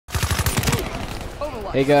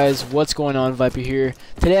Hey guys, what's going on? Viper here.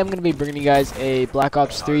 Today I'm going to be bringing you guys a Black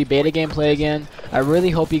Ops 3 beta gameplay again. I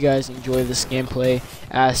really hope you guys enjoy this gameplay,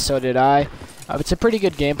 as so did I. It's a pretty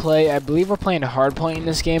good gameplay. I believe we're playing a hardpoint in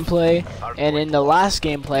this gameplay, and in the last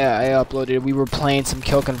gameplay I uploaded, we were playing some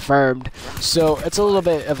kill confirmed. So it's a little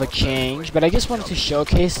bit of a change, but I just wanted to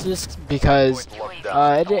showcase this because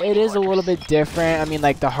it is a little bit different. I mean,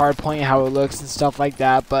 like the hardpoint, how it looks and stuff like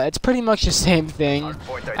that, but it's pretty much the same thing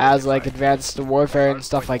as like Advanced Warfare and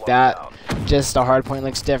stuff like that. Just the hardpoint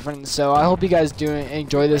looks different. So I hope you guys do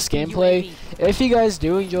enjoy this gameplay. If you guys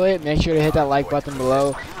do enjoy it, make sure to hit that like button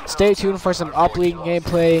below. Stay tuned for some uplink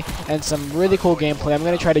gameplay and some really cool gameplay. I'm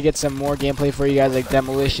going to try to get some more gameplay for you guys, like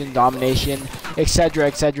demolition, domination, etc,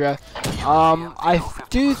 etc. I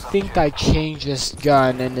do think I changed this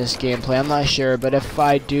gun in this gameplay. I'm not sure, but if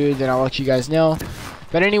I do, then I'll let you guys know.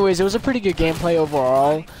 But anyways, it was a pretty good gameplay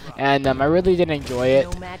overall, and I really did enjoy it.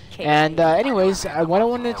 And anyways, what I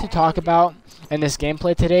wanted to talk about in this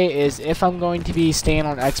gameplay today is if I'm going to be staying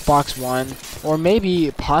on Xbox One, or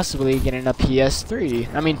maybe possibly getting a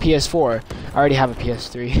PS4. I already have a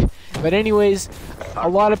PS3. But anyways, a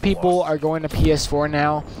lot of people are going to PS4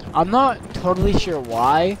 now. I'm not totally sure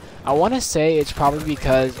why. I want to say it's probably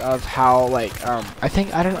because of how, like, I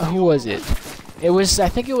don't know, who was it? I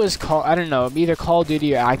think it was I don't know, either Call of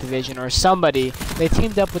Duty or Activision or somebody. They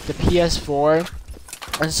teamed up with the PS4.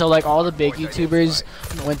 And so, like, all the big YouTubers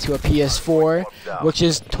went to a PS4, which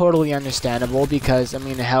is totally understandable because, I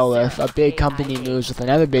mean, hell, if a big company moves with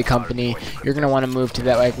another big company, you're going to want to move to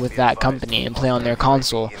that, like, with that company and play on their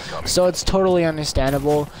console. So it's totally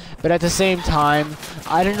understandable. But at the same time,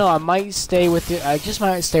 I don't know, I just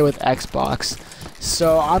might stay with Xbox.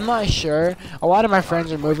 So I'm not sure. A lot of my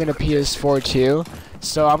friends are moving to PS4 too.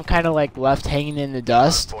 So I'm kind of like left hanging in the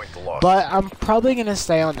dust, but I'm probably gonna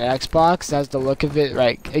stay on the Xbox. As the look of it,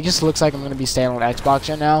 like, it just looks like I'm gonna be staying on Xbox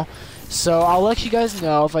right now. So I'll let you guys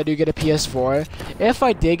know if I do get a PS4. If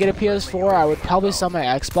I did get a PS4, I would probably sell my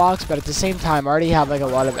Xbox, but at the same time, I already have like a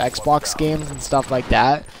lot of Xbox games and stuff like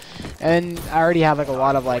that, and I already have like a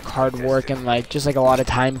lot of like hard work and like just like a lot of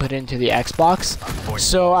time put into the Xbox.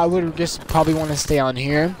 So I would just probably want to stay on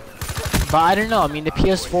here. But I don't know, I mean, the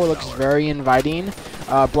PS4 looks very inviting.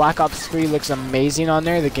 Black Ops 3 looks amazing on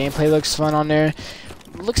there. The gameplay looks fun on there.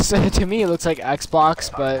 To me, it looks like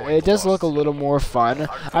Xbox, but it does look a little more fun.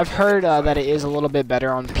 I've heard that it is a little bit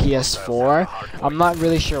better on PS4. I'm not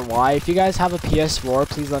really sure why. If you guys have a PS4,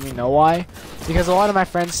 please let me know why. Because a lot of my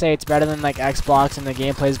friends say it's better than like Xbox, and the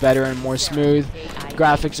gameplay is better and more smooth.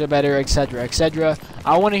 Graphics are better, etc, etc.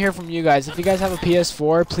 I want to hear from you guys. If you guys have a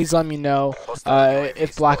PS4, please let me know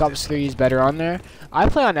if Black Ops 3 is better on there. I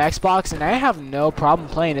play on Xbox, and I have no problem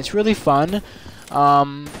playing. It's really fun.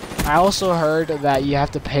 I also heard that you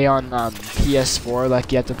have to pay on PS4,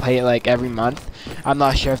 like you have to pay it like every month. I'm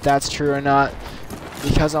not sure if that's true or not,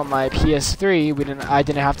 because on my PS3 I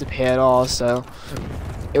didn't have to pay at all, so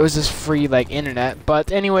it was just free like internet.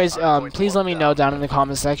 But anyways, please let me know down in the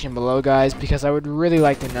comment section below, guys, because I would really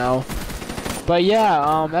like to know. But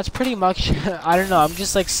yeah, that's pretty much I don't know, I'm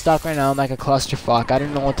just like stuck right now. I'm like a clusterfuck. I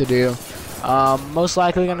don't know what to do. Most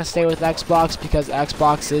likely gonna stay with Xbox because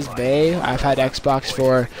Xbox is bae. I've had Xbox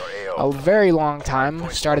for a very long time.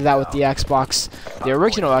 Started out with the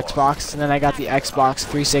original Xbox, and then I got the Xbox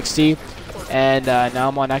 360, and now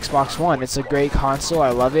I'm on Xbox One. It's a great console. I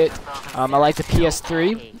love it. I like the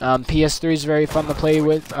PS3. PS3 is very fun to play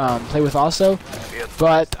with also.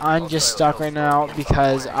 But I'm just stuck right now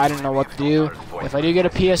because I don't know what to do. If I do get a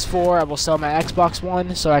PS4, I will sell my Xbox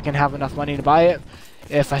One so I can have enough money to buy it.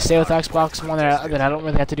 If I stay with Xbox One, then I don't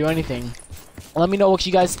really have to do anything. Let me know what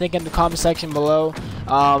you guys think in the comment section below.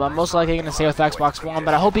 I'm most likely going to stay with Xbox One,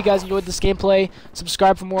 but I hope you guys enjoyed this gameplay.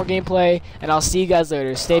 Subscribe for more gameplay, and I'll see you guys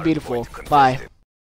later. Stay beautiful. Bye.